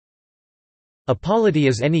A polity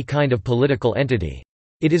is any kind of political entity.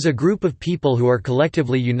 It is a group of people who are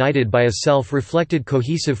collectively united by a self-reflected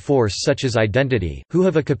cohesive force such as identity, who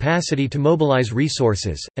have a capacity to mobilize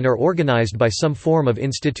resources, and are organized by some form of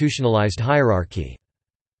institutionalized hierarchy.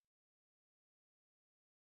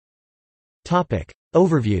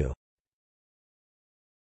 Overview.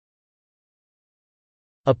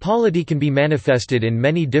 A polity can be manifested in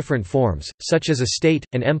many different forms, such as a state,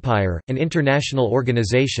 an empire, an international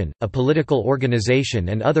organization, a political organization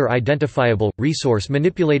and other identifiable,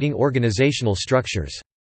 resource-manipulating organizational structures.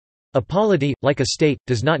 A polity, like a state,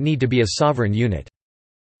 does not need to be a sovereign unit.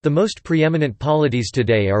 The most preeminent polities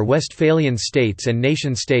today are Westphalian states and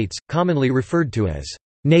nation-states, commonly referred to as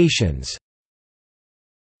nations.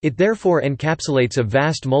 It therefore encapsulates a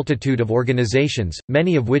vast multitude of organizations,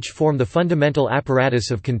 many of which form the fundamental apparatus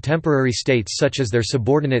of contemporary states such as their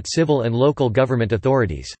subordinate civil and local government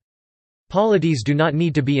authorities. Polities do not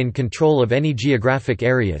need to be in control of any geographic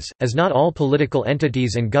areas, as not all political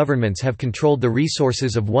entities and governments have controlled the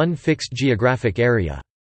resources of one fixed geographic area.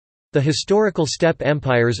 The historical steppe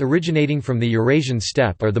empires originating from the Eurasian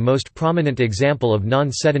steppe are the most prominent example of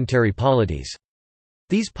non-sedentary polities.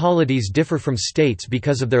 These polities differ from states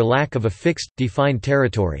because of their lack of a fixed, defined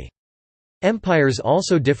territory. Empires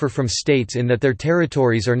also differ from states in that their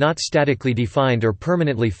territories are not statically defined or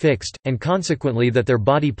permanently fixed, and consequently that their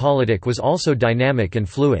body politic was also dynamic and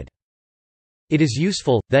fluid. It is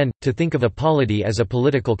useful, then, to think of a polity as a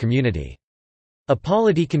political community. A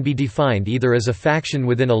polity can be defined either as a faction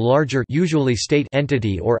within a larger, usually state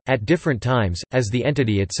entity or, at different times, as the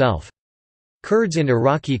entity itself. Kurds in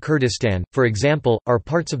Iraqi Kurdistan, for example, are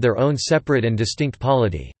parts of their own separate and distinct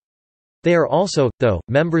polity. They are also, though,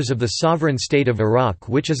 members of the sovereign state of Iraq,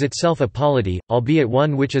 which is itself a polity, albeit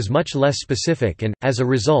one which is much less specific and, as a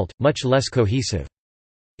result, much less cohesive.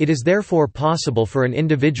 It is therefore possible for an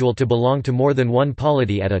individual to belong to more than one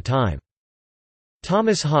polity at a time.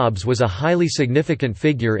 Thomas Hobbes was a highly significant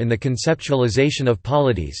figure in the conceptualization of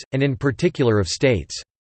polities, and in particular of states.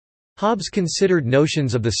 Hobbes considered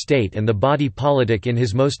notions of the state and the body politic in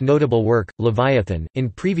his most notable work, Leviathan. In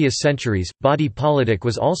previous centuries, body politic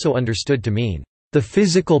was also understood to mean the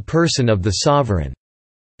physical person of the sovereign,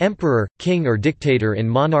 emperor, king or dictator in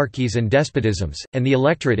monarchies and despotisms, and the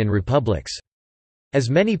electorate in republics. As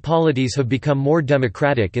many polities have become more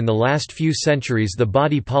democratic in the last few centuries, the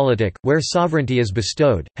body politic, where sovereignty is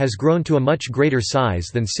bestowed, has grown to a much greater size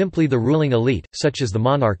than simply the ruling elite, such as the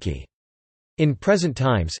monarchy. In present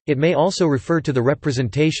times, it may also refer to the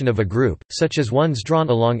representation of a group, such as ones drawn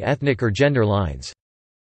along ethnic or gender lines.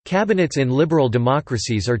 Cabinets in liberal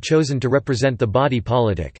democracies are chosen to represent the body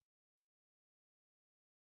politic.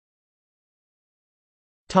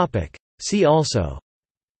 See also: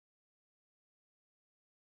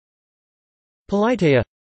 Politeia,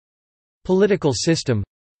 political system,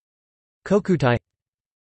 Kokutai.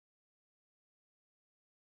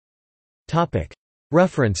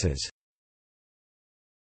 References.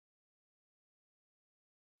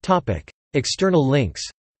 External links.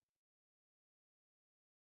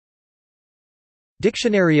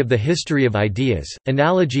 Dictionary of the History of Ideas,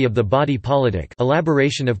 Analogy of the Body Politic,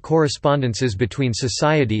 elaboration of correspondences between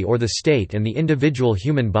society or the state and the individual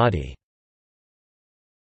human body.